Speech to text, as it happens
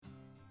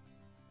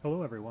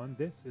Hello, everyone.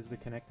 This is the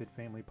Connected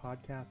Family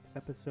Podcast,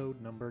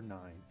 episode number 9.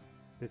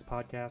 This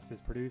podcast is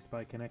produced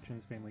by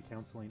Connections Family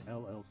Counseling,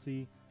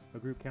 LLC, a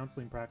group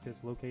counseling practice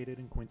located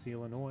in Quincy,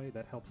 Illinois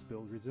that helps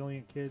build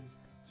resilient kids,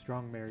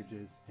 strong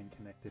marriages, and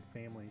connected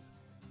families.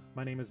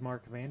 My name is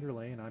Mark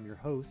Vanderlei, and I'm your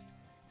host.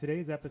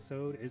 Today's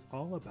episode is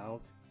all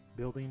about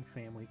building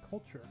family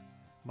culture.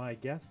 My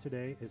guest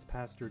today is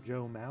Pastor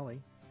Joe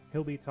Malley.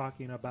 He'll be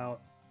talking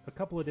about a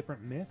couple of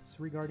different myths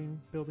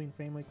regarding building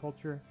family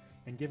culture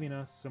and giving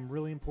us some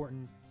really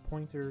important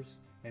pointers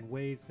and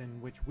ways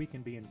in which we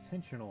can be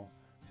intentional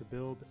to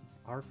build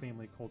our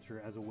family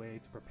culture as a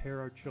way to prepare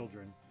our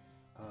children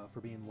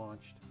for being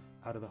launched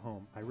out of the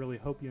home. I really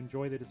hope you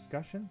enjoy the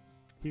discussion.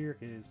 Here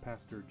is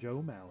Pastor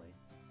Joe Malley.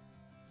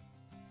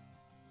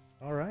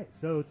 All right,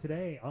 so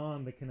today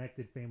on the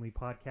Connected Family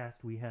Podcast,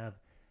 we have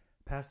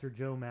Pastor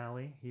Joe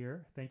Malley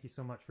here. Thank you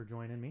so much for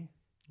joining me.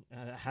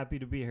 Happy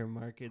to be here,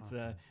 Mark. It's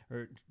Awesome.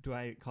 Or do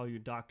I call you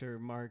Dr.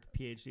 Mark,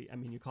 PhD? I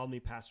mean, you called me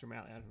Pastor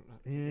Malley. I don't know.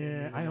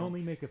 Yeah, I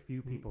only make a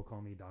few people call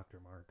me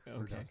Dr. Mark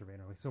or Okay. Dr.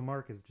 Vanderlei, so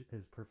Mark is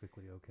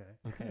perfectly okay.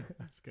 Okay,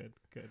 that's good.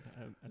 Good.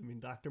 I mean,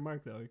 Dr.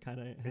 Mark though, it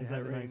kind of It has has that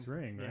a ring. nice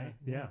ring, right?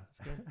 Yeah, it's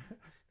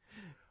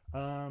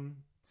good.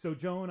 So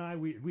Joe and I,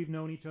 we've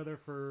known each other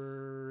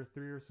for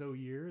 3 or so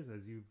years,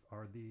 as you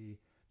are the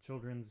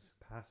children's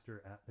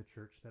pastor at the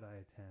church that I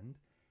attend.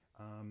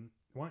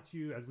 Why don't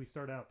you, as we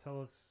start out,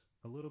 tell us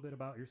a little bit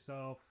about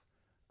yourself?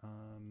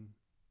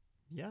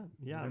 Yeah, I'm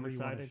whatever you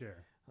want to excited.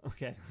 share.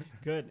 Okay,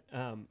 good.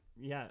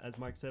 Yeah, as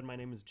Mark said, my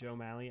name is Joe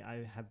Malley.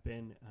 I have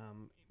been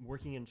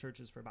working in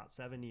churches for about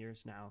 7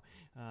 years now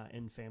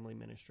in family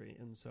ministry.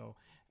 And so,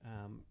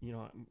 I'm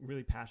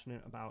really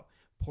passionate about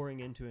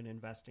pouring into and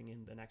investing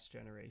in the next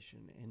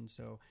generation. And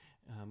so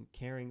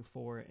caring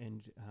for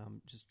and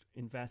just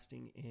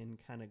investing in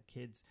kind of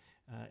kids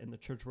in the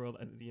church world.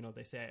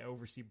 They say I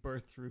oversee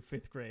birth through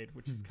fifth grade,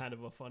 which is kind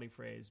of a funny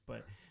phrase,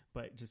 but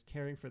just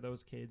caring for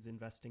those kids,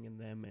 investing in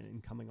them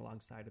and coming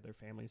alongside of their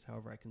families,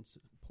 however I can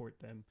support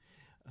them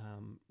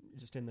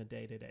just in the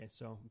day-to-day.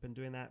 So I've been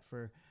doing that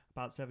for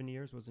about 7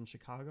 years, was in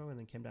Chicago and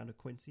then came down to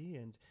Quincy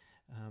and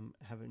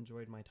have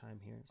enjoyed my time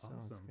here. So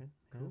Awesome. it's good.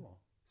 Cool.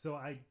 So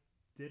I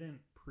didn't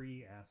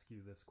pre-ask you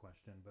this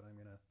question, but I'm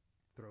going to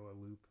throw a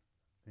loop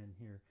in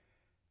here.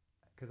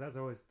 Because as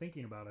I was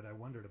thinking about it, I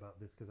wondered about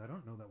this because I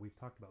don't know that we've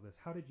talked about this.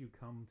 How did you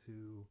come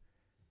to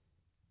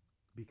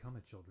become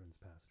a children's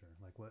pastor?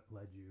 Like, what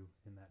led you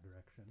in that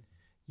direction?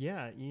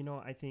 Yeah,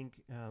 I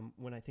think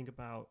when I think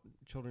about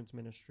children's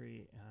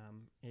ministry,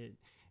 it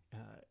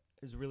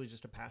is really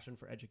just a passion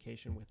for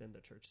education within the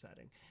church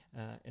setting.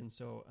 And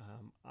so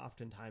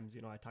oftentimes,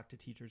 I talk to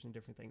teachers and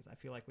different things. I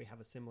feel like we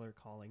have a similar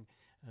calling.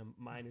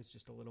 Mine is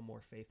just a little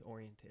more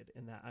faith-oriented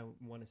in that I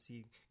want to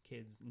see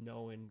kids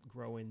know and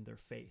grow in their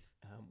faith,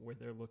 where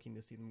they're looking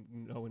to see them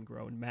know and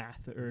grow in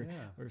math or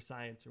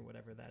science or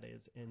whatever that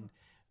is. And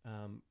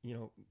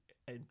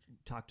I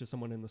talk to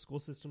someone in the school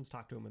systems,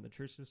 talk to them in the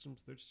church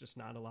systems. There's just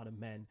not a lot of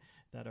men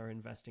that are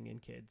investing in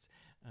kids.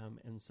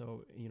 And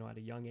so, at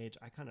a young age,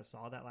 I kind of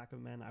saw that lack of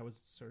men. I was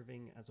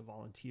serving as a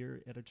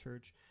volunteer at a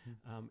church,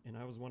 and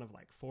I was one of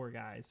like 4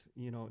 guys,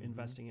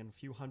 investing in a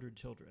few hundred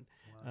children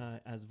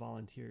as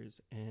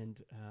volunteers.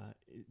 And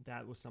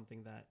that was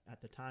something that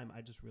at the time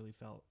I just really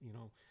felt,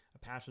 a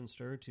passion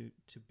stir to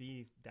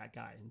be that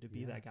guy and to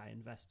be that guy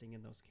investing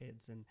in those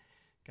kids. And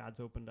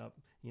God's opened up,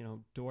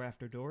 door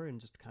after door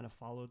and just kind of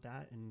followed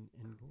that and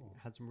Cool.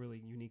 had some really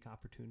unique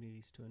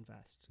opportunities to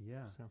invest.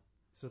 Yeah.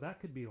 So that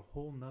could be a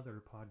whole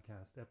nother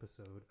podcast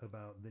episode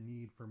about the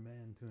need for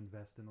men to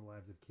invest in the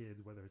lives of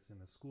kids, whether it's in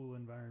the school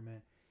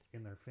environment,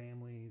 in their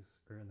families,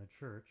 or in the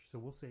church. So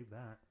we'll save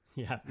that.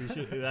 Yeah, we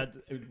should.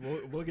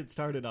 We'll get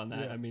started on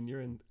that. Yeah. I mean,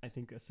 you're in, I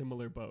think, a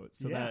similar boat.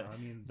 So Yeah,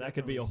 that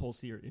could be a whole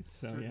series.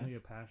 So certainly yeah. a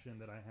passion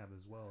that I have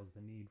as well is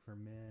the need for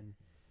men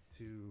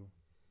to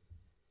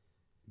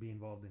be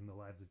involved in the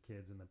lives of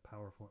kids and the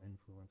powerful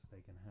influence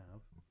they can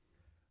have.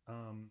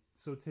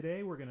 So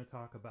today we're going to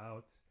talk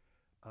about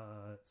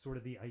sort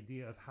of the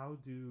idea of how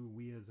do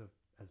we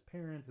as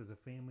parents, as a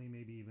family,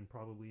 maybe even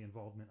probably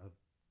involvement of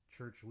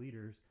church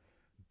leaders,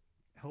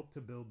 help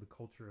to build the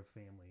culture of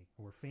family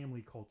or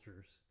family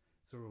cultures.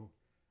 So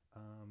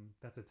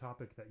that's a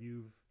topic that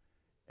you've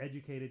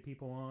educated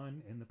people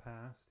on in the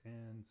past,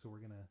 and so we're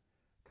going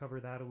to cover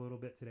that a little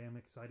bit today. I'm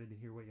excited to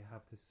hear what you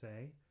have to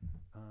say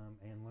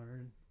and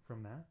learn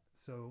from that.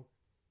 So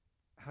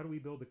how do we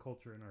build a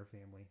culture in our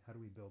family? How do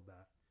we build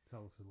that?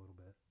 Tell us a little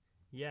bit.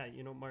 Yeah,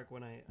 Mark,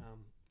 when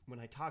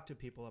I talk to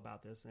people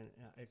about this, and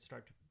I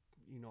start to,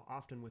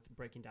 often with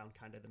breaking down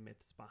kind of the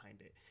myths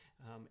behind it,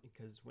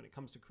 because when it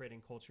comes to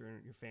creating culture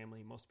in your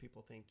family, most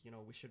people think,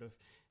 we should have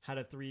had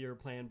a 3-year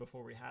plan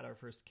before we had our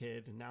first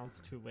kid, and now it's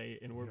too late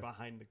and we're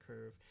behind the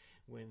curve.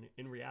 When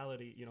in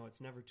reality,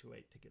 it's never too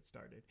late to get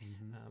started.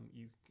 Mm-hmm.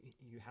 You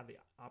have the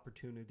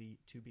opportunity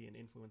to be an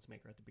influence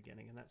maker at the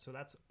beginning, and that's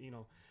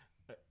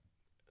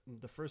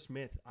the first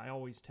myth I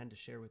always tend to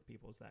share with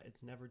people is that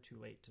it's never too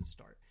late to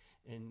start.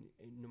 And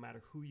no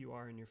matter who you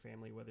are in your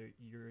family, whether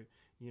you're,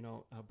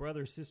 a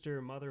brother,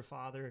 sister, mother,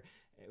 father,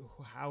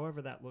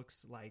 however that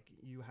looks like,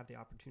 you have the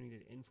opportunity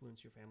to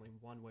influence your family in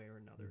one way or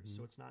another. Mm-hmm.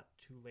 So it's not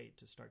too late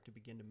to start to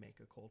begin to make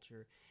a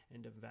culture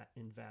and to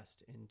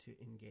invest and to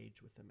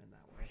engage with them in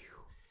that way.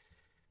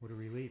 What a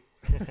relief.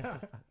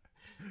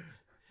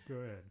 Go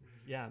ahead.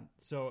 Yeah.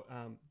 So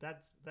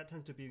that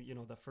tends to be,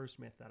 the first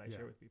myth that I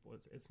share with people.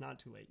 It's not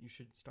too late. You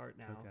should start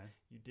now. Okay.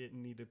 You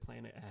didn't need to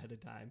plan it ahead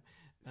of time.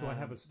 So I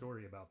have a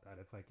story about that,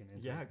 if I can.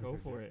 Go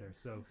for it. There.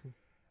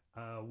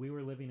 So we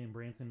were living in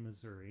Branson,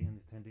 Missouri, and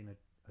attending a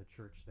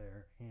church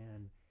there,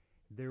 and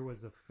there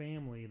was a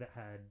family that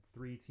had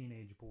 3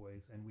 teenage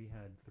boys, and we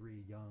had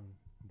 3 young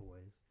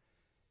boys.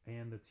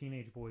 And the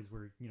teenage boys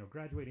were,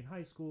 graduating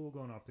high school,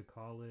 going off to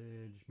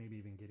college, maybe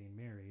even getting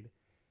married.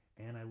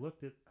 And I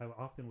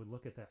often would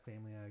look at that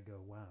family and I'd go,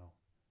 wow,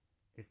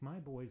 if my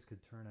boys could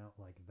turn out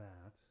like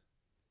that,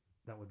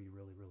 that would be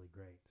really, really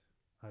great.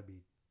 I'd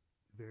be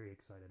very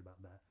excited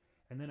about that.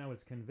 And then I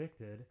was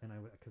convicted, and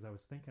because I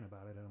was thinking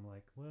about it, and I'm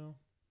like, well,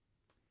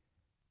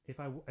 if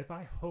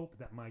I hope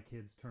that my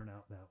kids turn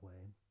out that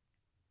way,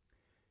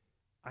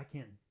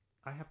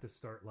 I have to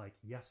start like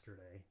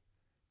yesterday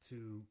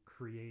to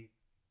create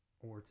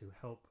or to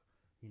help,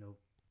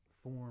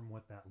 form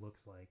what that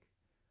looks like.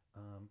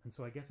 And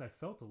so I guess I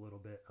felt a little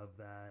bit of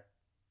that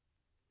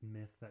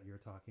myth that you're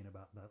talking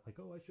about, that like,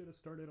 oh, I should have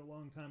started a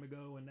long time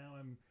ago, and now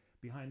I'm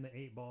behind the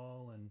 8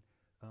 ball, and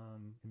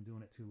I'm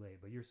doing it too late.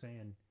 But you're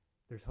saying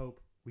there's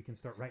hope. We can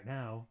start right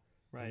now.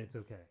 Right. And it's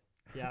okay.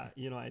 Yeah.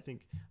 I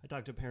think I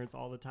talk to parents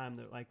all the time.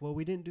 They're like, well,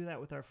 we didn't do that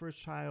with our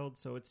first child,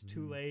 so it's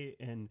too late.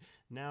 And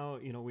now,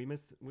 we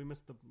missed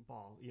the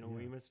ball,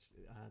 we missed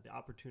the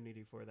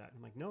opportunity for that. And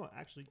I'm like, no,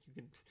 actually you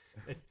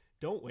can,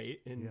 don't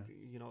wait. And,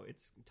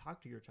 it's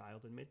talk to your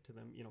child, admit to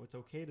them, it's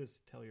okay to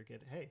tell your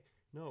kid, hey,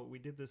 no, we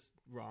did this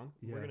wrong.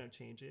 Yeah. We're going to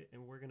change it,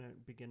 and we're going to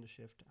begin to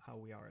shift how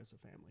we are as a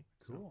family.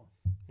 Cool.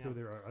 So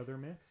there are other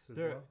myths as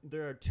well?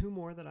 There are 2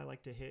 more that I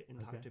like to hit and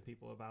talk to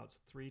people about, so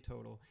 3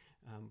 total.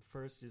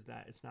 First is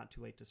that it's not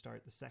too late to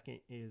start. The second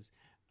is,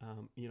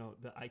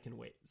 that I can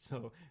wait.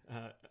 So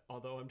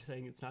although I'm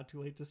saying it's not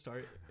too late to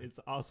start, it's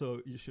also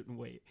you shouldn't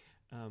wait.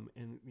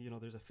 And,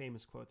 there's a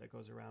famous quote that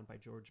goes around by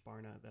George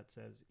Barna that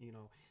says,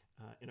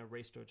 in a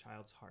race to a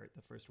child's heart,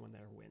 the first one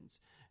there wins.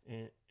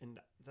 And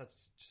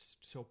that's just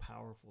so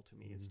powerful to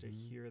me, is to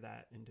hear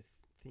that and to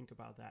think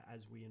about that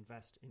as we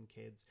invest in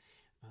kids.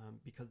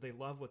 Because they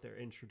love what they're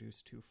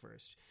introduced to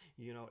first.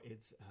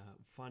 It's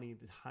funny,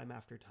 the time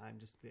after time,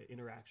 just the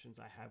interactions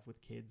I have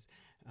with kids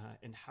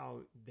and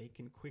how they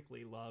can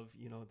quickly love,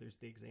 there's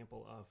the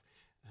example of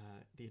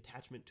the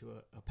attachment to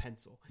a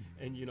pencil.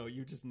 And,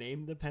 you just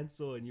name the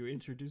pencil and you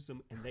introduce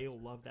them, and they'll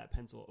love that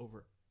pencil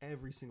over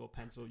every single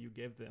pencil you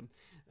give them.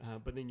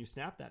 But then you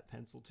snap that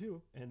pencil too,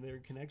 and their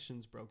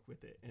connections broke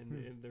with it,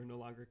 and they're no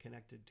longer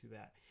connected to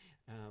that.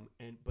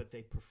 But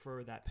they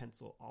prefer that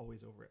pencil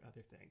always over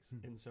other things.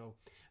 And so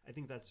I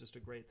think that's just a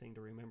great thing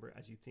to remember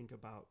as you think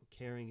about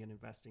caring and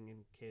investing in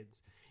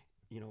kids.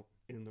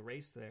 In the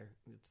race there,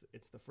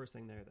 it's the first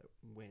thing there that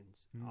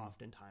wins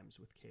oftentimes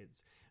with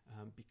kids,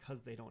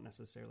 because they don't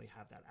necessarily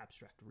have that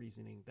abstract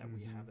reasoning that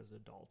we have as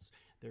adults.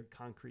 They're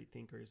concrete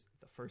thinkers.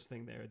 The first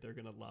thing there they're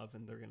going to love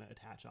and they're going to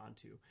attach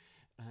onto.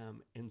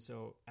 And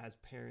so as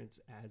parents,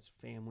 as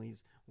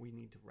families, we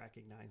need to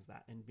recognize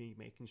that and be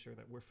making sure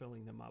that we're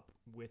filling them up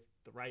with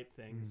the right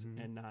things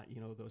and not,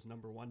 those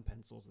number 1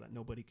 pencils that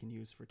nobody can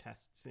use for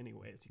tests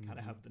anyways. You got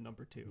to have the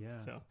number 2. Yeah.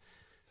 So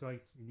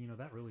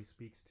that really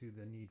speaks to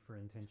the need for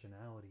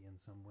intentionality in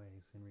some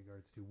ways, in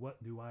regards to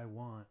what do I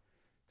want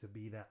to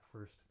be that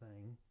first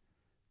thing?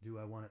 Do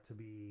I want it to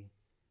be,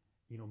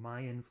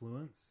 my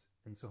influence?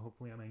 And so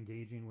hopefully I'm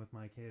engaging with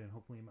my kid, and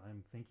hopefully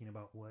I'm thinking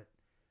about what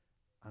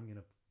I'm going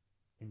to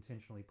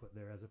intentionally put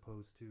there, as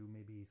opposed to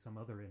maybe some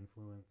other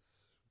influence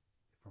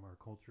from our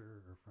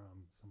culture or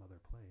from some other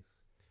place.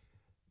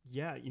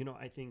 Yeah,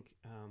 I think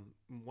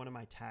one of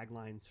my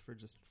taglines for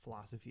just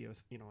philosophy of,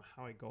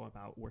 how I go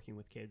about working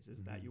with kids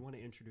is that you want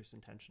to introduce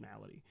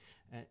intentionality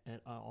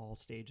at all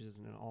stages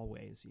and in all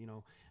ways.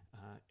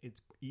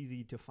 It's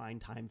easy to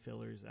find time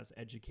fillers as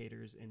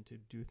educators and to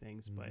do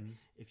things, but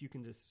if you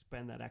can just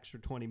spend that extra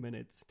 20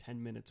 minutes,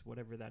 10 minutes,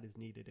 whatever that is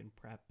needed in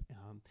prep,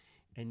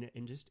 and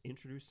just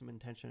introduce some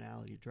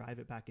intentionality, drive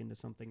it back into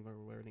something they're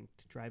learning,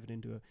 to drive it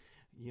into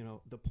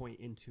the point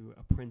into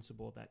a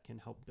principle that can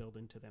help build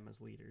into them as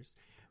leaders.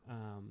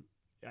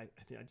 I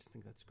just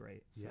think that's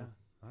great. So, yeah.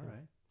 All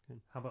right.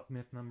 Good. How about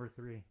myth number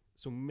 3?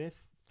 So myth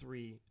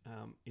 3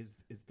 is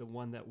the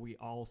one that we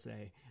all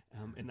say,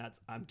 and that's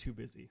I'm too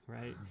busy,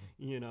 right?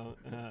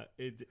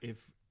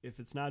 If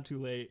it's not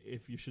too late,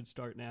 if you should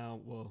start now,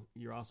 well,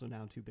 you're also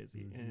now too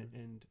busy.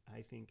 And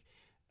I think,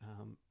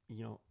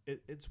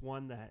 it's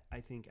one that I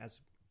think as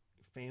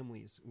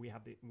families we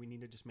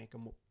need to just make a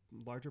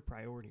larger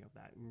priority of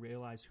that, and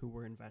realize who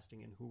we're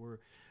investing in, who we're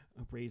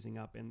raising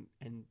up,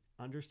 and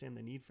understand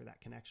the need for that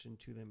connection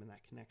to them and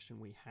that connection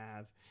we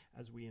have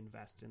as we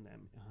invest in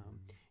them.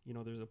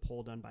 There's a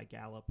poll done by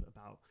Gallup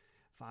about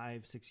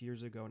 5-6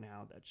 years ago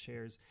now that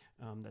shares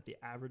that the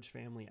average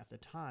family at the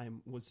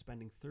time was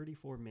spending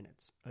 34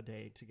 minutes a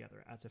day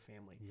together as a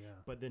family. Yeah.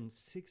 But then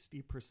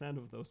 60%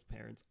 of those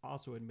parents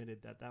also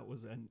admitted that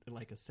was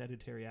like a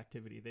sedentary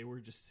activity. They were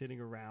just sitting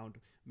around,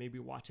 maybe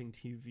watching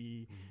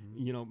TV,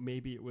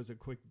 maybe it was a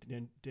quick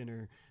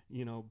dinner,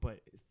 but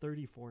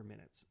 34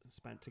 minutes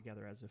spent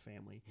together as a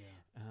family.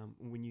 Yeah.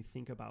 When you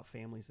think about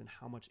families and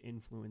how much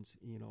influence,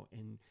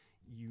 and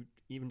you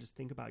even just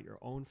think about your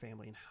own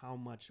family and how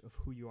much of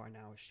who you are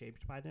now is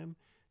shaped by them,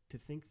 to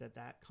think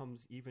that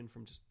comes even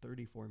from just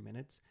 34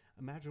 minutes.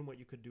 Imagine what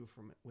you could do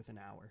with an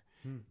hour.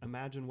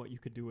 Imagine what you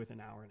could do with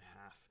an hour and a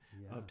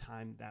half of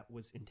time that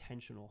was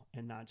intentional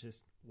and not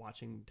just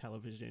watching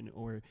television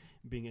or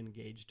being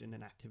engaged in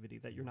an activity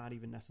that you're not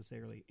even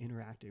necessarily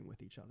interacting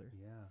with each other.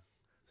 Yeah.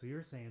 So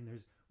you're saying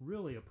there's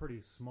really a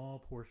pretty small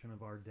portion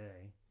of our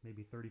day,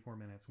 maybe 34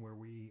 minutes, where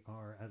we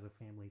are as a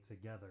family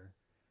together.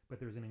 But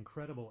there's an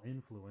incredible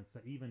influence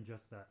that even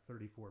just that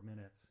 34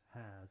 minutes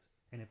has.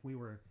 And if we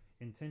were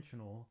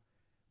intentional,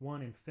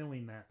 one, in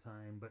filling that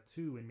time, but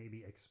two, in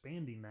maybe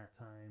expanding that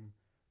time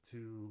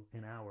to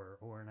an hour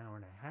or an hour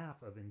and a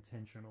half of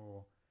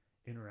intentional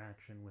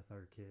interaction with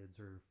our kids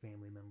or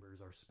family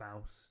members, our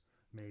spouse,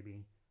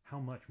 maybe, how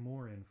much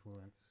more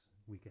influence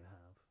we could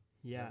have.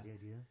 Yeah. Is that the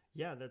idea?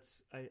 Yeah,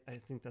 I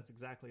think that's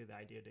exactly the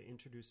idea, to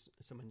introduce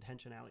some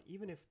intentionality.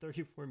 Even if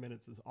 34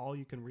 minutes is all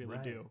you can really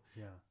do.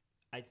 Yeah.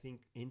 I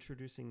think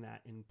introducing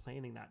that and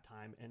planning that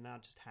time, and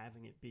not just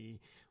having it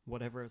be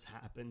whatever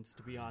happens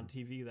to be on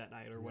TV that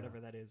night or whatever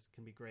that is,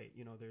 can be great.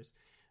 There's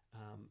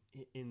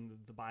in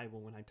the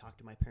Bible, when I talk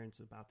to my parents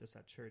about this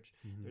at church,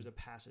 there's a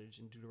passage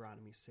in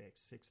Deuteronomy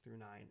 6-9,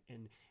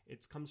 and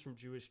it comes from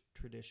Jewish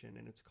tradition,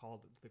 and it's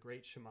called the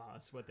Great Shema,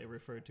 is what they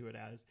refer to it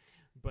as.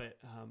 But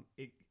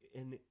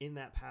in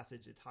that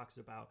passage, it talks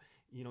about,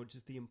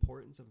 just the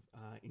importance of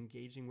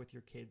engaging with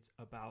your kids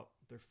about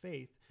their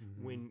faith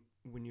when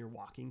you're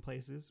walking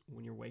places,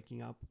 when you're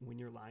waking up, when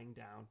you're lying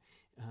down.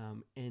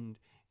 And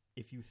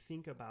if you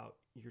think about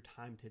your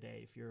time today,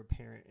 if you're a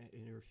parent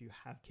or if you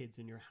have kids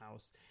in your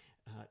house,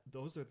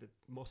 those are the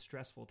most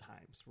stressful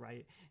times,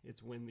 right?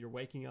 It's when you're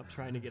waking up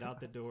trying to get out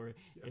the door.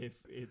 If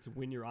it's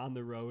when you're on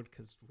the road,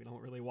 because we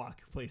don't really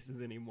walk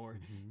places anymore,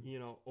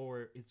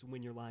 or it's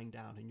when you're lying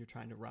down and you're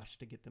trying to rush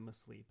to get them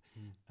asleep.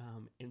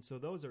 And so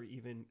those are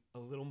even a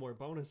little more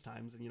bonus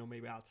times, and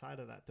maybe outside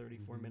of that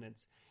 34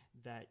 minutes,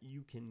 that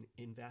you can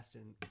invest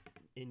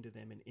into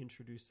them and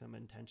introduce some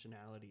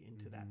intentionality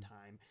into that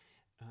time,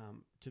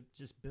 to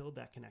just build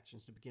that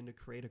connections, to begin to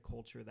create a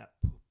culture that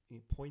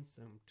points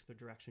them to the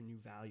direction you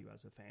value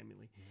as a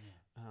family.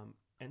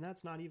 And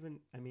that's not even,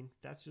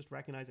 that's just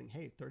recognizing,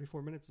 hey,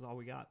 34 minutes is all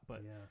we got,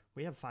 but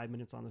we have 5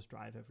 minutes on this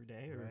drive every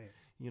day,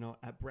 or,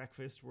 at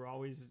breakfast, we're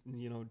always,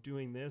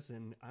 doing this,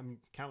 and I'm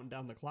counting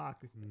down the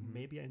clock.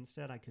 Maybe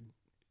instead I could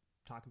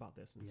talk about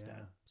this instead.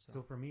 Yeah.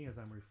 So for me, as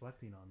I'm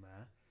reflecting on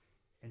that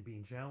and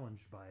being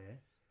challenged by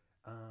it,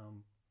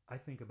 I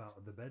think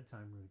about the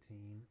bedtime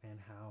routine and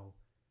how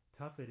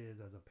tough it is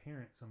as a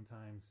parent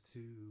sometimes to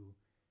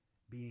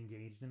be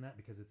engaged in that,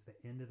 because it's the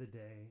end of the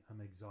day.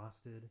 I'm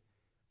exhausted.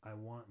 I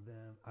want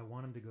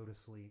them to go to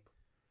sleep.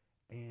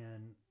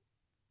 And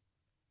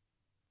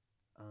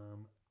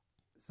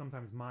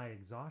sometimes my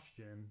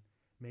exhaustion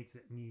makes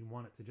me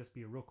want it to just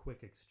be a real quick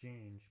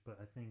exchange. But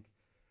I think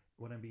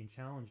what I'm being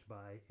challenged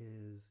by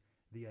is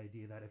the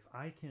idea that if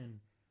I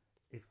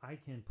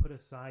can put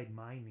aside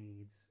my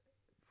needs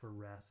for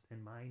rest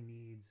and my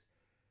needs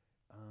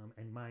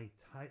and my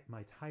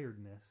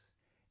tiredness,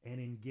 and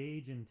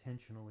engage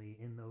intentionally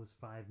in those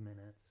 5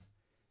 minutes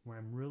where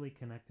I'm really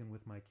connecting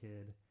with my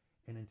kid,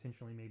 and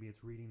intentionally, maybe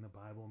it's reading the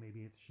Bible, maybe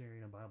it's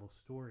sharing a Bible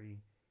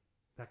story,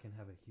 that can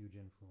have a huge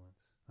influence.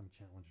 I'm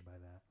challenged by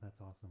that.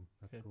 That's awesome.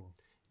 That's cool.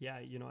 Yeah,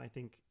 I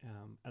think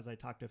as I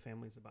talk to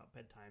families about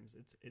bedtimes,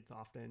 it's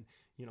often,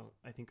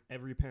 I think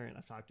every parent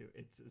I've talked to,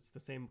 it's the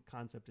same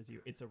concept as you.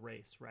 It's a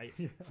race, right?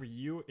 Yeah. For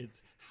you,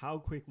 it's how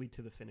quickly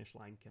to the finish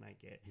line can I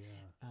get?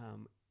 Yeah.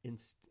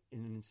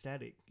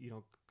 Instead, it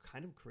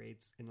kind of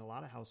creates, in a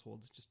lot of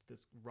households, just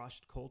this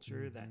rushed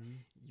culture that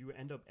you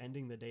end up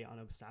ending the day on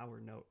a sour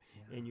note,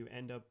 and you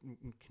end up,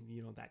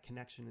 that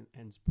connection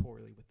ends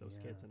poorly with those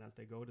kids, and as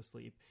they go to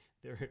sleep,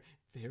 they're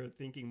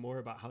thinking more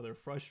about how they're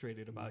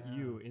frustrated about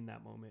you in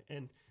that moment.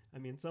 And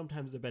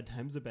sometimes a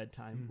bedtime's a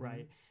bedtime,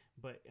 right?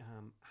 But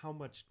how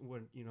much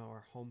would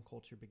our home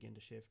culture begin to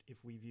shift if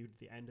we viewed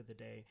the end of the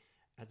day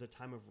as a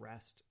time of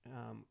rest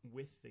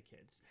with the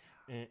kids,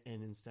 and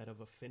instead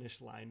of a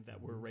finish line that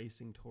we're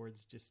racing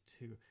towards just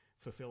to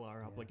fulfill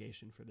our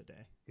obligation for the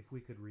day. If we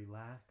could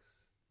relax,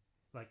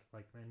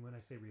 and when I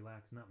say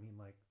relax, not mean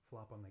like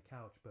flop on the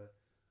couch, but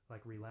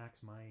like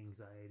relax my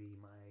anxiety,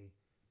 my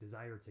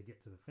desire to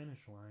get to the finish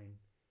line,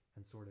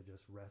 and sort of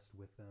just rest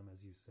with them,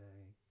 as you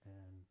say,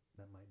 and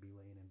that might be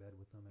laying in bed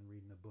with them and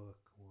reading a book,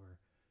 or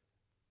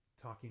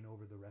talking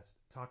over the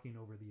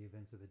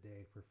events of the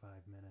day for 5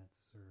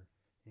 minutes or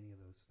any of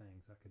those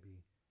things. That could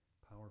be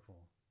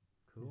powerful.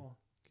 Cool.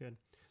 Good.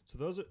 So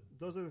those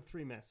are the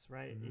three myths,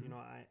 right? Mm-hmm. You know,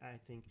 I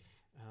think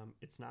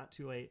it's not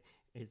too late.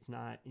 It's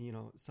not, you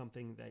know,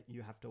 something that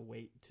you have to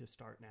wait to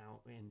start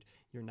now, and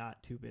you're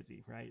not too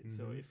busy, right? Mm-hmm.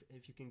 So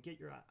if you can get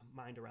your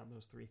mind around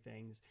those three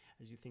things,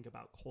 as you think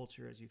about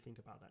culture, as you think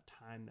about that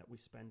time that we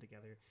spend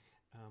together,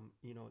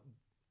 you know,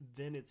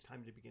 then it's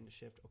time to begin to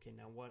shift. Okay,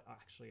 now what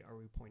actually are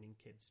we pointing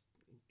kids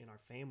in our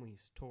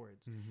families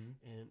towards?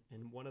 Mm-hmm.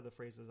 And one of the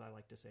phrases I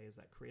like to say is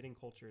that creating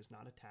culture is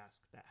not a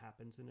task that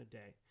happens in a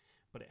day,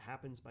 but it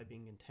happens by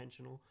being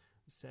intentional,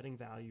 setting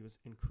values,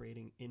 and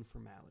creating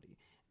informality.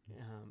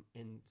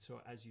 And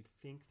so as you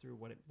think through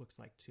what it looks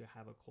like to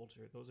have a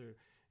culture,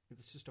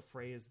 it's just a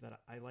phrase that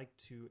I like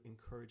to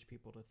encourage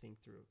people to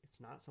think through. It's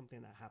not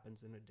something that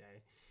happens in a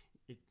day.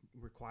 It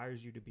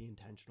requires you to be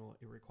intentional.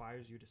 It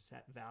requires you to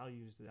set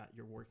values that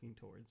you're working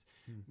towards.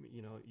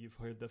 You know, you've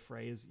heard the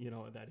phrase, you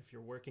know, that if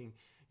you're working,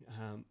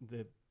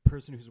 the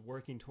person who's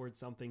working towards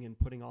something and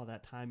putting all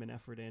that time and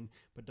effort in,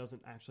 but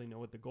doesn't actually know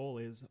what the goal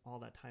is, all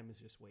that time is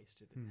just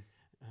wasted.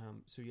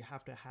 So you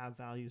have to have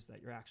values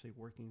that you're actually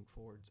working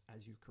towards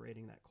as you're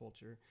creating that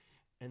culture.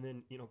 And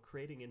then, you know,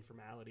 creating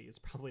informality is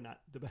probably not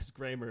the best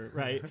grammar,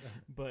 right?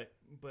 but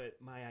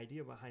my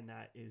idea behind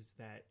that is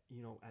that,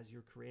 you know, as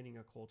you're creating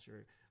a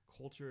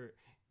culture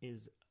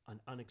is an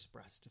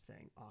unexpressed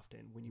thing often.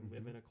 When you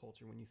live in a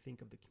culture, when you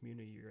think of the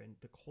community you're in,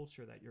 the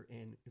culture that you're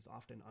in is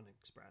often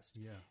unexpressed.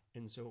 Yeah.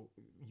 And so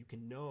you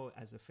can know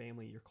as a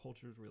family, your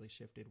culture is really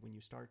shifted when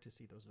you start to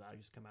see those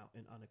values come out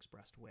in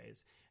unexpressed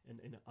ways and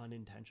in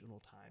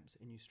unintentional times.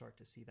 And you start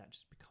to see that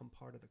just become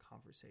part of the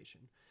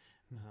conversation.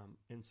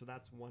 And so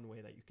that's one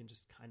way that you can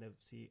just kind of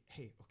see,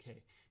 hey,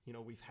 okay, you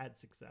know, we've had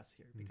success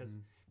here, because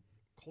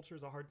culture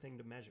is a hard thing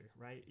to measure,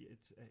 right?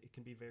 It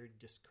can be very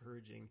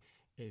discouraging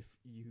if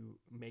you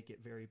make it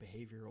very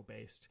behavioral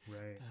based,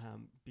 right?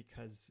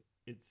 Because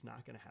it's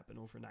not going to happen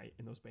overnight,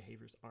 and those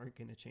behaviors aren't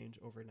going to change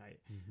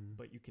overnight.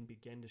 But you can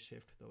begin to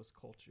shift those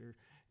culture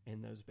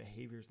and those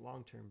behaviors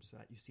long term, so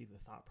that you see the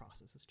thought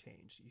processes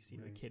change. You see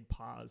the kid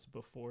pause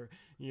before,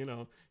 you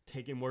know,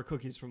 taking more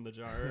cookies from the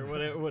jar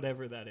or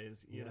whatever that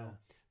is, you know.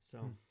 So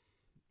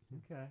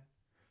okay.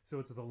 So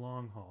it's the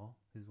long haul,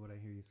 is what I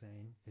hear you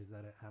saying, is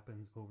that it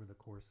happens over the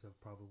course of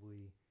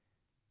probably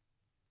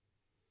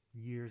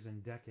years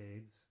and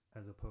decades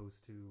as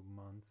opposed to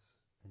months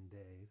and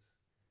days,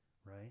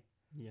 right?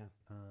 Yeah.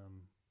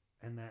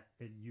 And that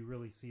you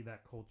really see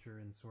that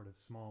culture in sort of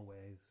small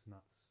ways,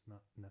 not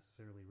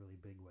necessarily really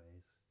big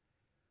ways.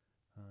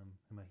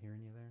 Am I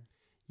hearing you there?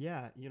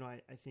 Yeah. You know,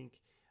 I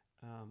think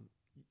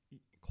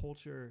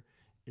culture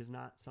is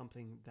not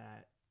something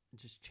that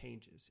just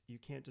changes. You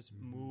can't just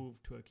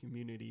move to a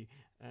community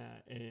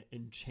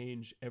and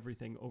change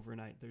everything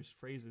overnight. There's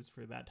phrases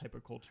for that type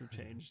of culture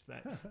change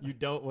that you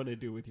don't want to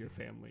do with your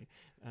family.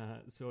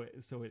 So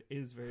it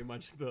is very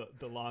much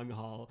the long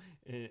haul,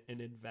 and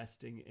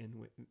investing in,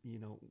 you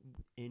know,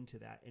 into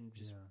that, and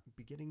just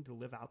beginning to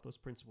live out those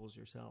principles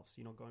yourselves.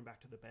 You know, going back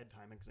to the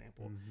bedtime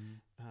example,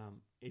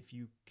 if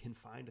you can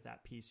find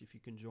that peace, if you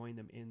can join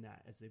them in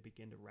that as they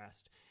begin to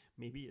rest,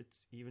 maybe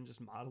it's even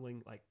just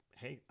modeling, like,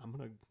 hey, I'm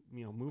going to,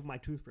 you know, move my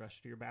toothbrush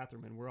to your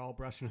bathroom and we're all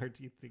brushing our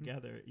teeth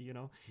together, you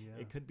know.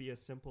 It could be a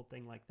simple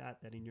thing like that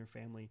in your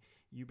family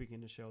you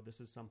begin to show this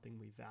is something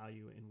we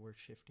value and we're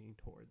shifting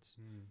towards.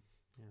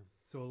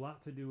 So a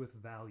lot to do with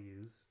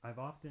values. I've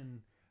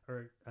often,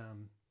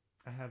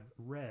 I have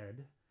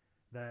read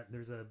that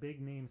there's a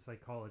big name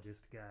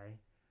psychologist guy,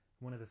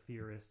 one of the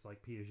theorists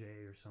like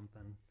Piaget or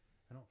something.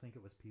 I don't think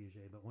it was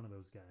Piaget, but one of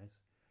those guys,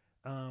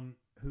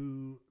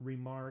 who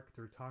remarked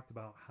or talked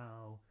about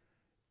how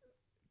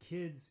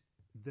kids,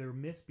 their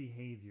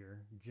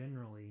misbehavior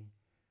generally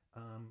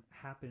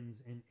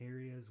happens in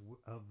areas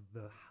of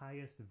the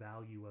highest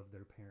value of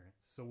their parents.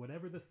 So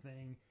whatever the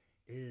thing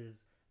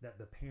is that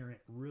the parent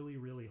really,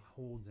 really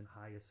holds in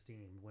high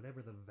esteem,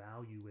 whatever the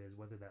value is,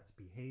 whether that's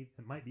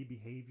it might be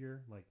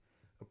behavior, like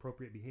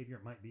appropriate behavior,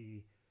 it might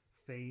be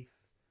faith,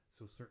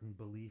 so certain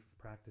belief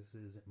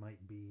practices, it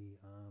might be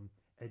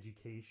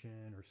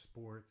education or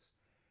sports,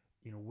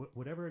 you know,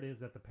 whatever it is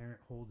that the parent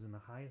holds in the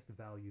highest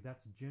value,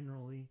 that's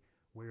generally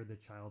where the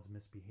child's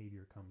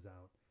misbehavior comes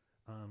out.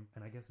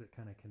 And I guess it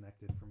kind of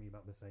connected for me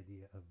about this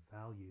idea of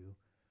value.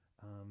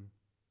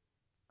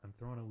 I'm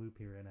throwing a loop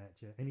here in at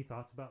you. Any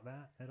thoughts about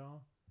that at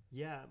all?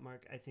 Yeah,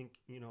 Mark, I think,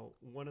 you know,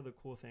 one of the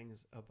cool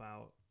things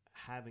about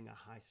having a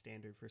high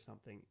standard for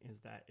something is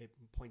that it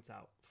points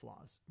out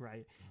flaws,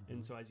 right?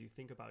 And so as you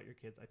think about your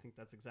kids, I think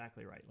that's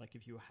exactly right. Like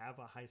if you have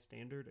a high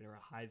standard or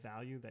a high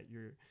value that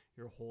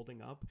you're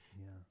holding up,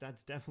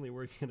 that's definitely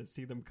where you're going to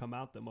see them come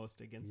out the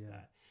most against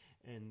that.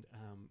 And,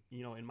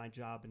 you know, in my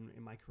job and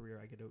in my career,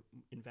 I get to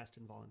invest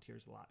in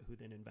volunteers a lot who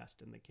then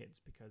invest in the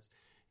kids, because,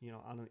 you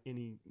know, on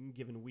any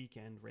given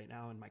weekend right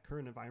now in my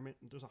current environment,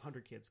 there's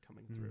 100 kids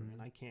coming through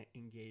and I can't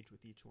engage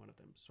with each one of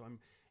them. So I'm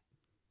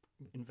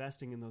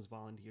investing in those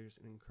volunteers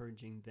and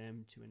encouraging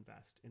them to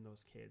invest in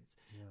those kids,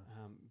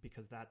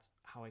 because that's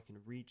how I can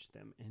reach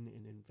them and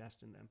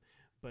invest in them.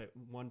 But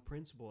one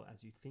principle,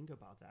 as you think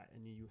about that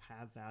and you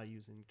have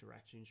values and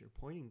directions you're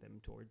pointing them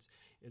towards,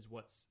 is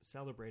what's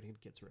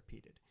celebrated gets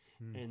repeated.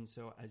 And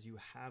so as you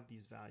have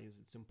these values,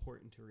 it's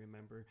important to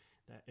remember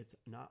that it's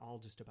not all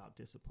just about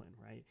discipline,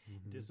 right?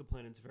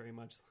 Discipline, it's very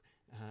much,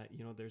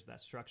 there's that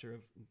structure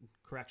of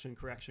correction,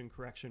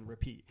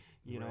 repeat,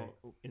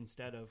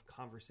 instead of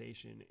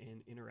conversation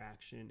and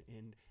interaction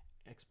and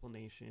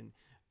explanation.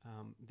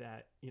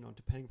 That,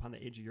 depending upon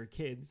the age of your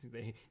kids,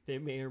 they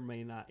may or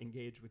may not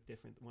engage with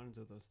different ones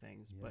of those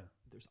things. But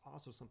there's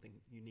also something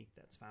unique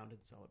that's found in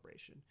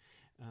celebration.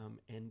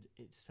 And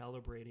it's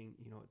celebrating,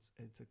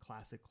 it's a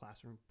classic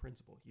classroom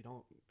principle. You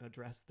don't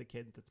address the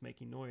kid that's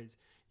making noise.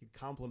 You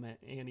compliment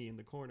Annie in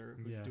the corner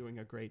who's doing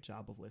a great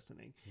job of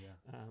listening.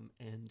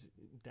 And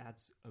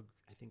that's,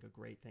 I think, a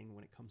great thing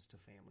when it comes to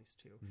families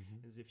too,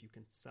 is if you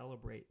can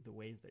celebrate the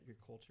ways that your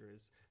culture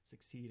is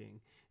succeeding,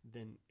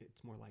 then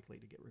it's more likely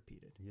to get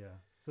repeated. Yeah.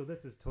 So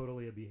this is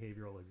totally a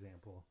behavioral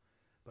example,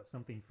 but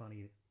something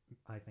funny,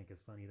 I think is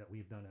funny, that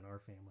we've done in our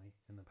family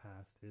in the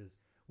past is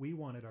we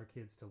wanted our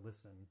kids to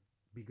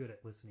be good at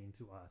listening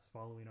to us,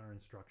 following our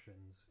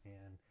instructions,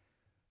 and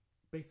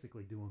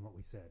basically doing what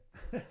we said.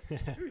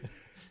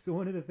 So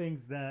one of the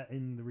things that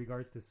in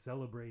regards to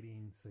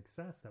celebrating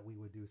success that we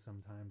would do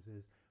sometimes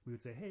is we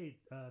would say, hey,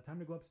 time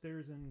to go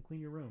upstairs and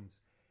clean your rooms.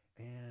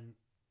 And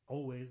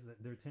always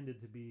there tended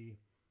to be,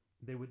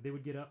 they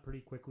would get up pretty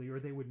quickly, or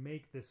they would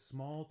make this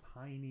small,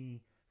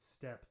 tiny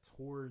step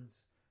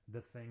towards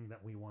the thing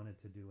that we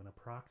wanted to do, an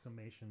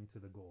approximation to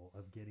the goal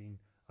of getting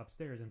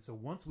upstairs. And so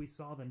once we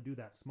saw them do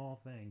that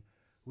small thing,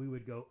 we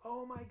would go,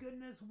 oh my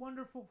goodness,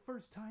 wonderful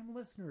first-time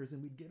listeners.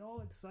 And we'd get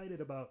all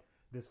excited about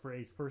this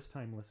phrase,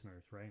 first-time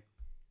listeners, right?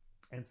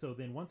 And so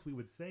then once we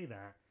would say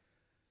that,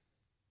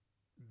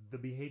 the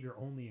behavior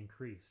only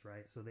increased,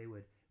 right? So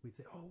we'd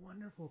say, oh,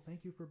 wonderful,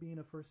 thank you for being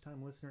a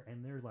first-time listener.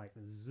 And they're like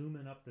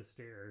zooming up the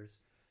stairs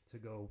to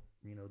go,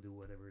 do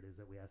whatever it is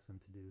that we ask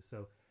them to do.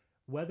 So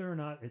whether or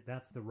not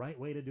that's the right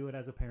way to do it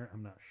as a parent,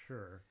 I'm not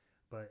sure.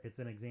 But it's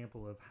an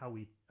example of how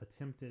we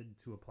attempted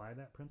to apply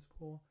that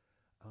principle.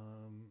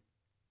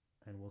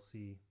 And we'll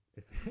see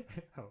if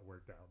how it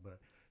worked out. But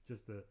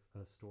just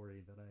a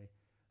story that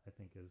I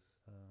think is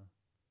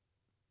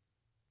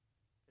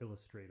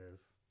illustrative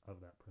of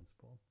that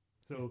principle.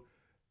 So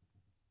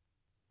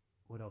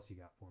what else you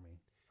got for me?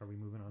 Are we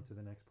moving on to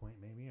the next point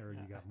maybe, or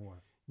you got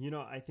more?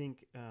 I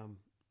think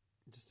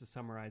just to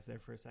summarize there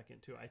for a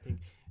second too, I think,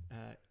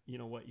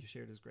 what you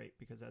shared is great,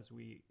 because as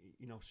we,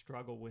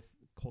 struggle with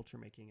culture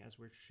making, as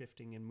we're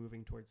shifting and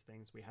moving towards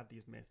things, we have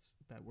these myths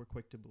that we're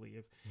quick to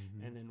believe.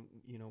 And then,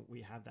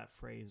 we have that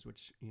phrase,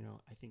 which,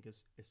 I think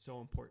is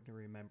so important to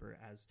remember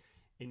as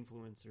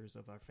influencers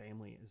of our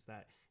family, is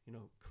that,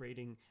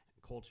 creating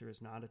culture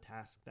is not a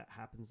task that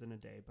happens in a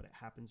day, but it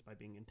happens by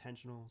being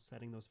intentional,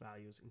 setting those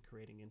values, and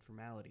creating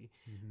informality.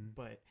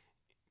 But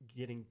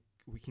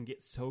we can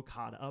get so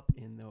caught up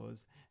in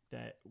those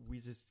that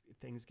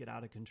things get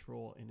out of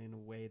control and in a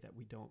way that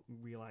we don't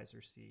realize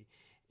or see.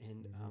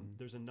 And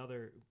there's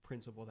another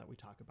principle that we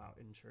talk about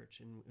in church,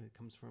 and it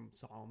comes from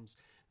Psalms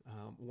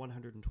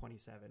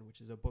 127,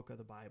 which is a book of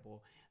the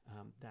Bible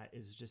that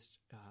is just,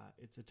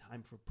 it's a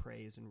time for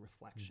praise and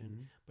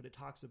reflection, but it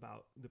talks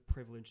about the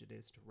privilege it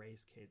is to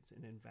raise kids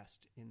and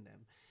invest in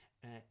them.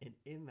 And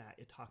in that,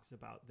 it talks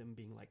about them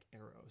being like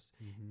arrows.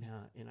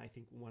 And I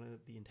think one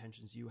of the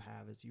intentions you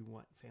have is you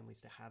want families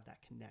to have that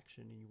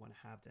connection, and you want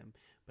to have them.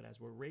 But as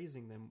we're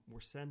raising them, we're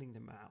sending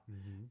them out.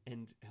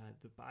 And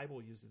the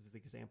Bible uses the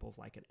example of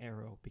like an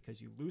arrow,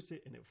 because you loose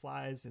it and it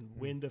flies, and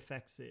wind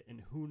affects it,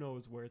 and who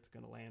knows where it's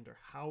going to land or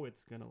how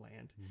it's going to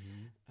land.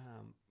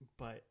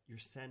 But you're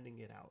sending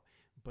it out.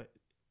 But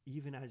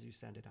even as you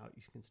send it out,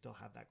 you can still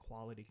have that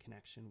quality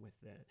connection with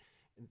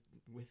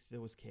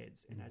those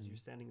kids, and as you're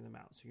sending them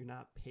out. So you're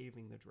not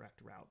paving the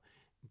direct route,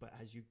 but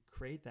as you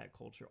create that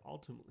culture,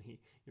 ultimately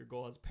your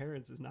goal as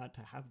parents is not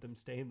to have them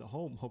stay in the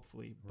home,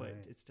 hopefully, but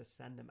it's to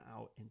send them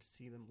out and to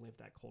see them live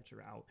that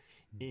culture out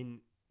in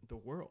the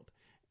world.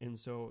 And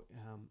so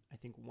I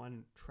think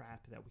one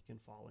trap that we can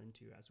fall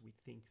into as we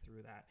think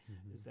through that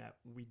is that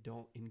we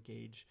don't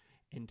engage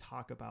and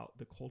talk about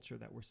the culture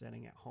that we're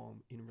setting at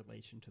home in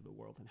relation to the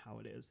world and how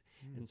it is.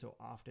 And so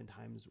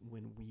oftentimes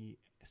when we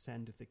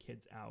send the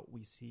kids out,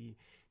 we see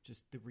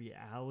just the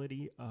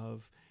reality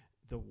of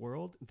the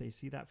world. They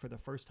see that for the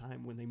first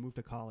time when they move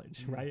to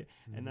college, right?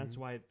 And that's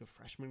why the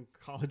freshman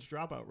college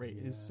dropout rate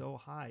is so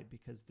high,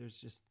 because there's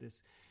just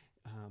this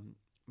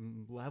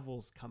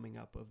levels coming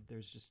up of,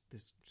 there's just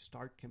this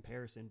stark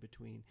comparison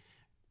between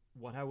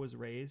what I was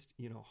raised,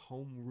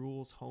 home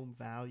rules, home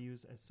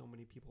values, as so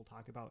many people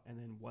talk about, and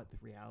then what the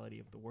reality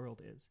of the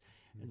world is.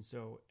 And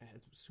so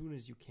as soon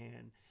as you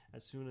can,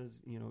 as soon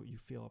as, you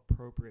feel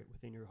appropriate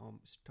within your home,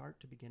 start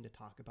to begin to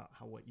talk about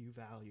what you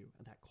value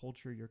and that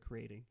culture you're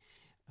creating,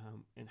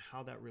 and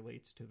how that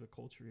relates to the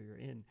culture you're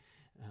in.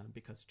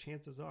 Because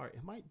chances are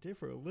it might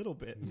differ a little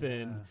bit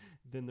than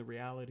the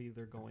reality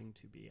they're going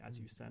to be as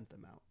you send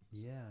them out.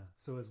 Yeah.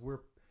 So as we're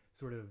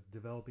sort of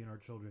developing our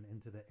children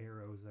into the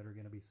arrows that are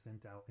going to be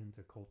sent out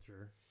into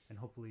culture and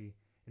hopefully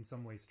in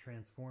some ways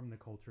transform the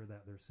culture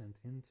that they're sent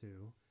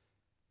into,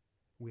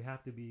 we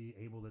have to be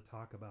able to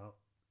talk about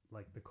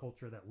like the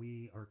culture that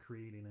we are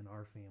creating in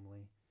our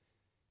family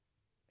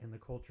and the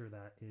culture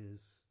that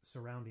is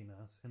surrounding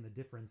us and the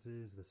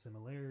differences, the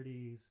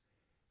similarities,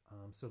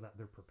 so that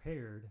they're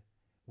prepared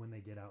when they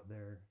get out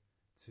there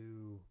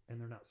to, and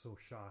they're not so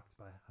shocked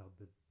by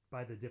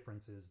by the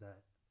differences that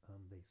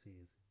they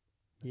see.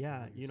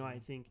 Yeah,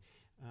 I think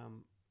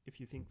if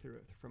you think through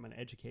it from an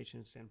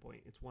education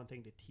standpoint, it's one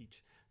thing to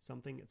teach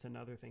something, it's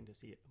another thing to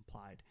see it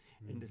applied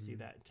and to see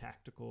that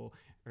tactical,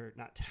 or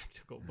not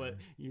tactical, but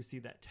you see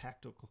that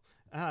tactical,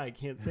 I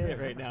can't say it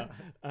right now,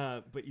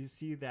 but you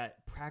see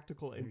that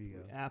practical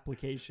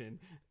application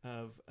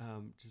of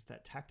just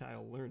that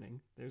tactile learning,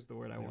 there's the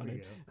word I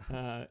wanted,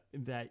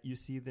 that you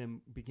see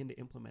them begin to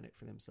implement it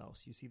for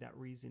themselves. You see that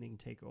reasoning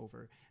take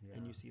over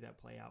and you see that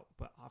play out.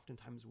 But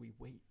oftentimes we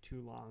wait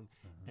too long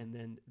and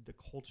then the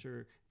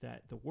culture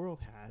that the world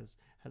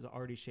has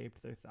already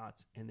shaped their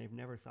thoughts and they've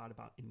never thought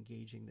about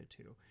engaging the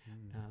two.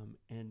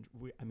 And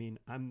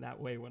I'm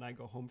that way when I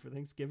go home for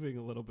Thanksgiving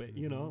a little bit,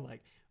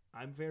 like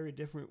I'm very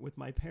different with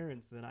my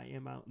parents than I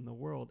am out in the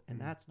world.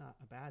 And that's not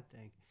a bad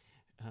thing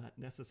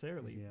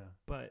necessarily,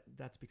 but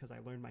that's because I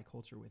learned my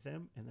culture with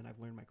them and then I've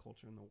learned my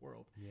culture in the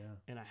world.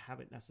 And I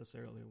haven't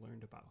necessarily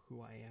learned about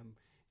who I am,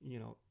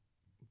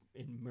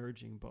 in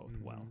merging both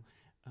well.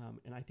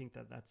 And I think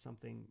that that's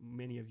something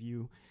many of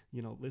you,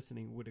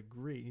 listening would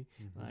agree,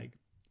 like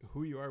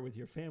who you are with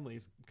your family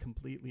is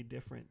completely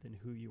different than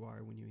who you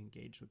are when you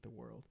engage with the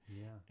world.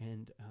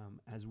 And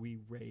as we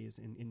raise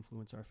and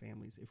influence our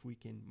families, if we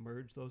can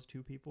merge those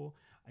two people,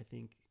 I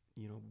think,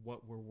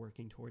 what we're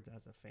working towards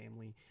as a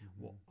family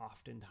will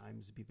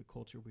oftentimes be the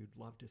culture we would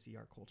love to see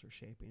our culture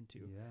shape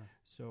into.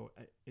 So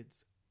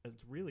it's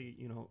really,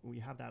 we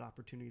have that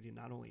opportunity to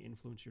not only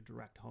influence your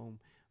direct home,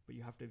 but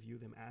you have to view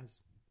them as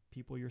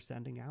people you're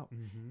sending out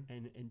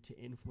and to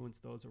influence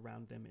those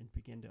around them and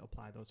begin to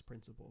apply those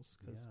principles,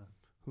 because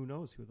who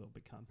knows who they'll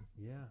become.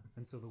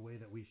 And so the way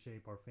that we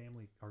shape our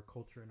family, our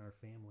culture in our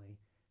family,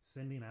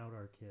 sending out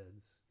our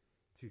kids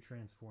to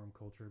transform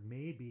culture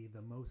may be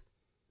the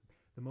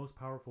most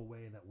powerful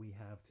way that we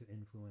have to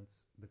influence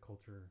the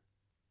culture,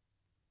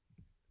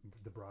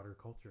 the broader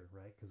culture,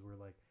 right? Because we're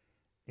like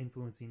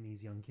influencing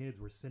these young kids,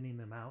 we're sending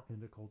them out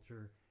into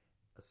culture,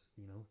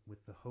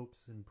 with the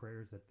hopes and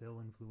prayers that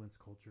they'll influence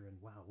culture. And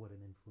wow, what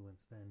an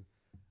influence then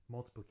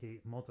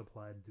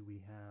multiplied do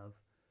we have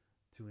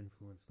to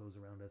influence those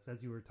around us.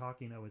 As you were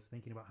talking, I was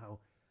thinking about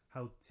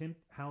how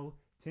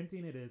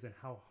tempting it is and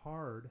how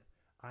hard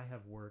I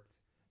have worked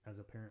as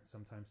a parent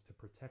sometimes to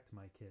protect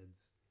my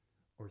kids,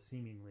 or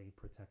seemingly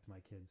protect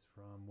my kids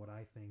from what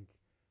I think,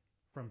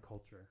 from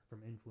culture,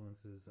 from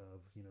influences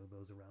of,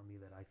 those around me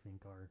that I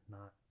think are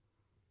not,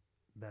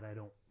 that I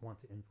don't want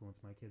to influence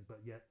my kids. But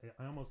yet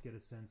I almost get a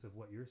sense of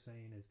what you're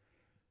saying is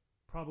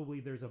probably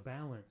there's a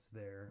balance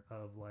there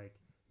of like,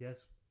 yes,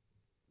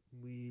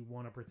 we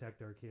want to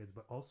protect our kids,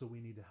 but also we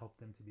need to help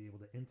them to be able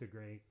to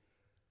integrate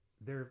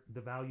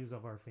the values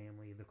of our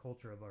family, the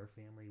culture of our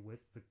family with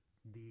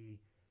the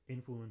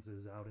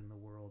influences out in the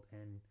world,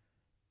 and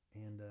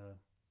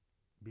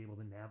be able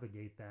to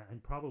navigate that.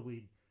 And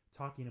probably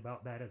talking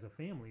about that as a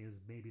family is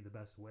maybe the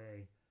best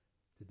way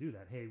to do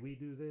that. Hey, we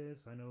do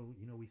this. I know,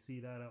 we see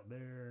that out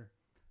there.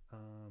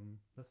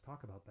 Let's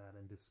talk about that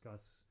and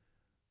discuss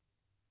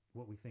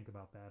what we think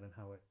about that and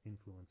how it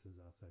influences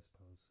us, I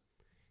suppose.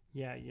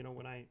 Yeah,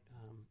 when I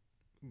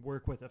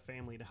work with a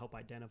family to help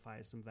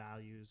identify some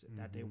values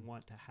that they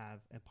want to have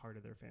a part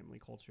of their family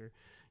culture,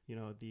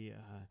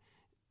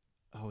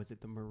 is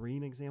it the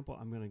Marine example?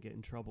 I'm going to get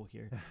in trouble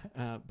here.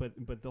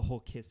 But the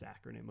whole KISS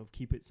acronym of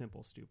keep it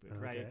simple, stupid,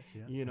 right?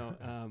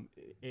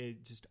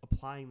 Just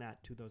applying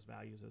that to those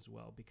values as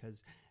well,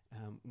 because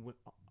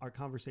our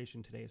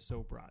conversation today is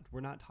so broad.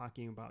 We're not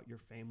talking about your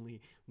family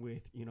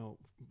with,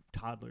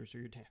 toddlers or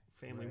your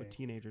family with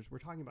teenagers. We're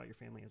talking about your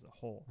family as a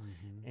whole.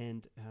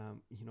 And,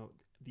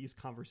 these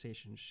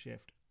conversations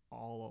shift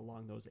all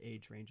along those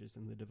age ranges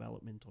and the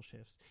developmental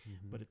shifts.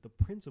 But the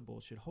principle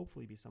should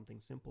hopefully be something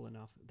simple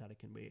enough that it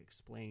can be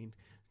explained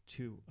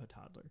to a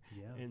toddler.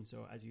 And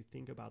so as you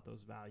think about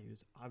those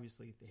values,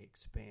 obviously they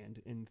expand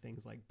in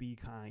things like be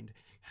kind,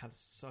 have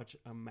such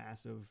a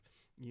massive,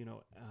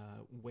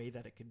 way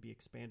that it can be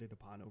expanded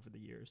upon over the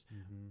years.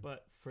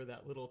 But for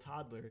that little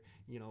toddler,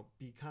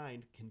 be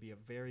kind can be a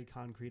very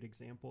concrete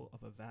example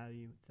of a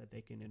value that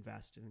they can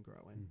invest in and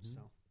grow in.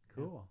 So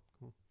cool.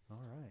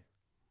 All right.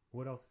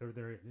 What else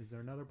is there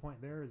another point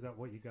there? Is that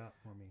what you got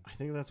for me? I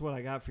think that's what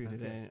I got for you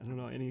today. I don't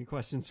know. Any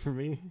questions for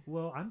me?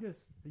 Well, I'm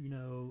just,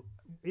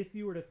 if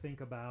you were to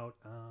think about,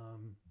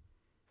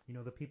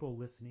 the people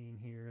listening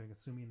here,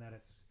 assuming that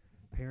it's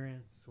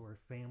parents or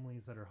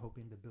families that are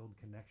hoping to build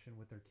connection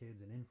with their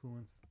kids and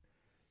influence,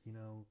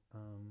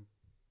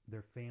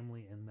 their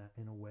family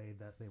in a way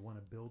that they want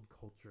to build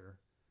culture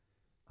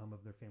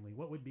of their family,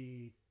 what would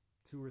be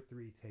 2 or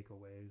 3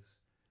 takeaways,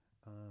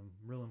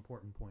 real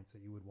important points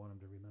that you would want them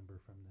to remember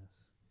from this?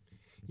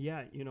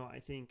 Yeah, I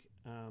think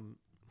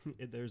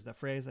there's the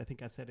phrase, I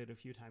think I've said it a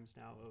few times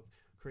now, of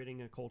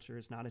creating a culture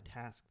is not a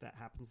task that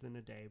happens in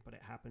a day, but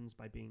it happens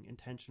by being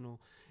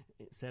intentional,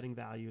 setting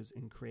values,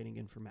 and creating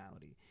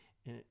informality.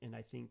 And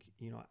I think,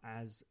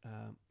 as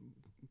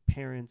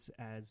parents,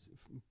 as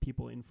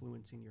people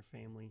influencing your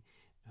family,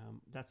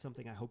 that's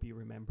something I hope you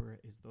remember,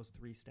 is those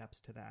 3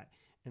 steps to that.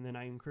 And then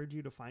I encourage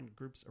you to find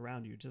groups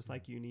around you, just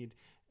like you need,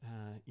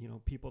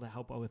 people to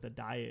help out with a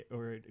diet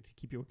or to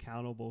keep you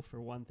accountable for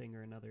one thing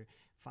or another.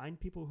 Find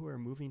people who are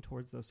moving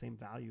towards those same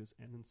values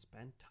and then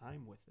spend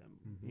time with them.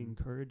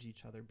 Encourage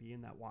each other, be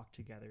in that walk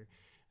together.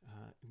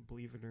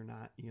 Believe it or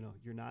not,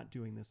 you're not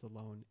doing this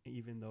alone,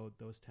 even though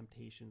those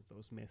temptations,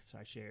 those myths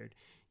I shared,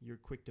 you're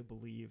quick to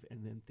believe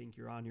and then think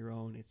you're on your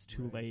own. It's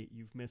too late.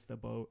 You've missed the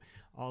boat,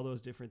 all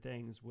those different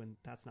things, when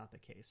that's not the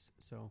case.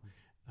 So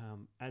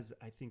as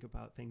I think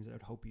about things, I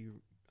would hope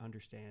you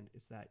understand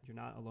is that you're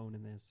not alone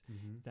in this,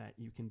 that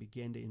you can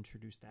begin to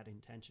introduce that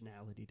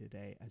intentionality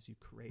today as you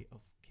create a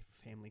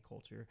family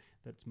culture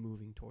that's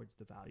moving towards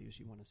the values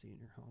you want to see in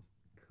your home.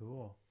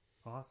 Cool.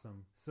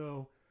 Awesome.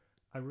 So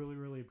I really,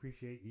 really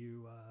appreciate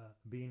you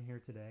being here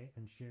today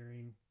and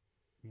sharing,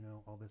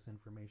 all this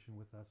information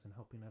with us and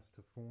helping us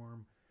to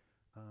form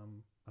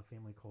a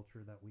family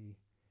culture that we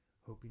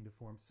hoping to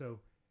form. So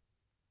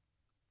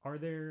are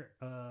there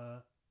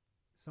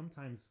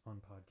sometimes on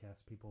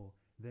podcasts people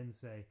then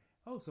say,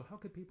 oh, so how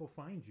could people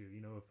find you?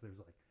 If there's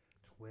like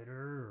Twitter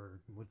or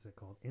what's it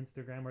called?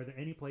 Instagram. Are there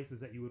any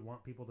places that you would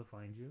want people to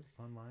find you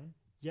online?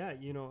 Yeah,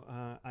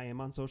 I am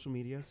on social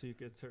media, so you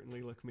could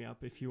certainly look me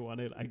up if you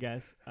wanted, I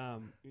guess.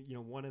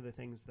 One of the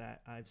things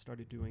that I've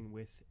started doing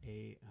with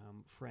a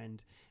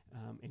friend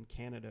in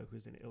Canada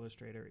who's an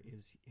illustrator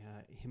is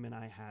him and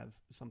I have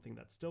something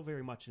that's still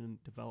very much in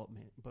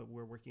development, but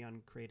we're working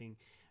on creating,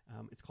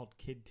 it's called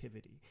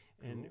Kidtivity.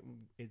 Cool. And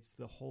it's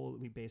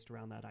wholly based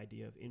around that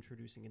idea of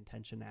introducing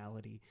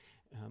intentionality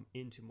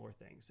into more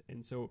things.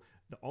 And so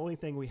the only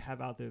thing we have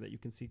out there that you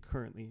can see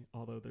currently,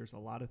 although there's a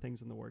lot of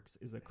things in the works,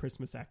 is a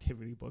Christmas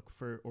activity book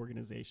for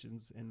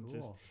organizations and cool.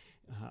 just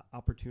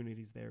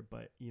opportunities there.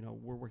 But,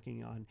 we're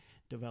working on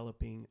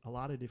developing a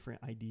lot of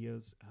different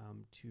ideas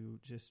to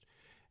just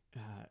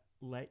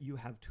let you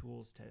have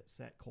tools to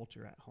set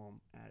culture at home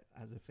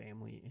as a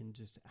family, and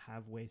just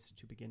have ways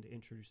to begin to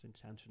introduce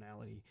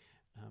intentionality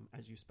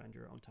as you spend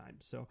your own time.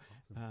 So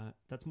awesome.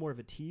 That's more of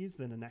a tease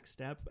than a next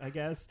step, I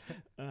guess,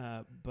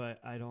 but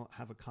I don't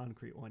have a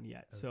concrete one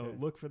yet. Okay. So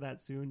look for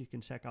that soon. You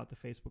can check out the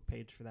Facebook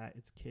page for that.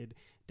 It's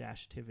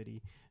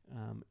Kid-Tivity,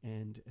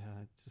 and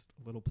just a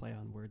little play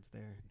on words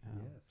there.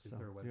 Yes. Is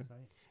there a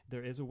website?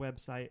 There is a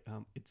website.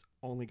 It's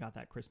only got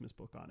that Christmas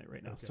book on it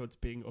right now, so it's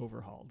being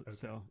overhauled. Okay.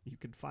 So you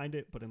can find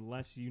it, but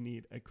unless you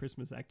need a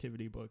Christmas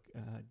activity book,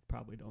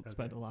 probably don't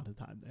spend a lot of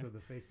time there. So the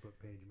Facebook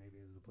page maybe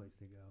is the place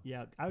to go.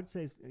 Yeah, I would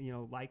say,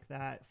 like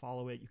that,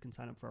 follow it. You can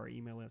sign up for our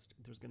email list.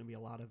 There's going to be a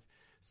lot of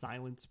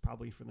silence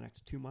probably for the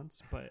next 2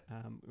 months, but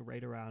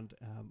right around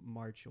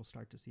March, you'll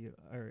start to see,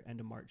 or end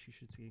of March, you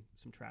should see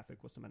some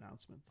traffic with some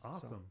announcements.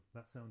 Awesome. So,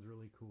 that sounds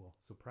really cool.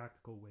 So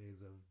practical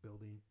ways of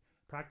building,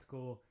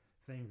 practical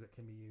things that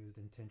can be used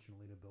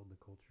intentionally to build the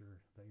culture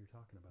that you're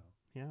talking about.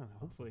 Yeah, awesome.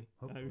 Hopefully.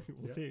 We'll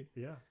yeah. see.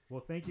 Yeah.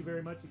 Well, thank you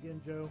very much again,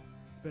 Joe.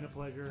 It's been a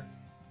pleasure.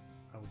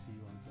 I will see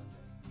you on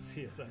Sunday.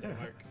 See you Sunday,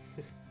 Mark.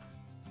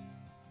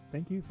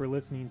 Thank you for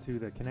listening to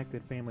the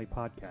Connected Family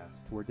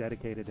Podcast. We're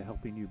dedicated to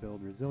helping you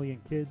build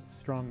resilient kids,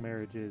 strong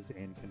marriages,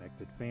 and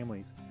connected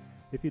families.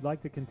 If you'd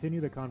like to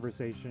continue the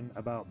conversation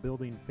about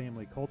building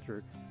family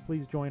culture,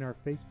 please join our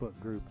Facebook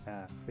group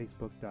at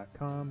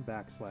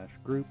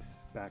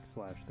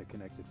facebook.com/groups/the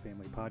Connected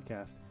Family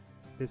Podcast.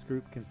 This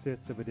group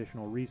consists of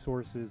additional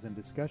resources and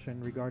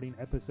discussion regarding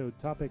episode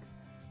topics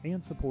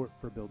and support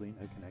for building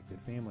a connected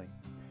family.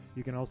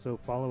 You can also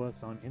follow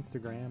us on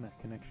Instagram at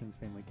Connections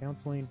Family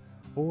Counseling,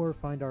 or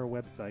find our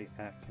website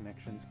at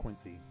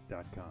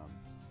connectionsquincy.com.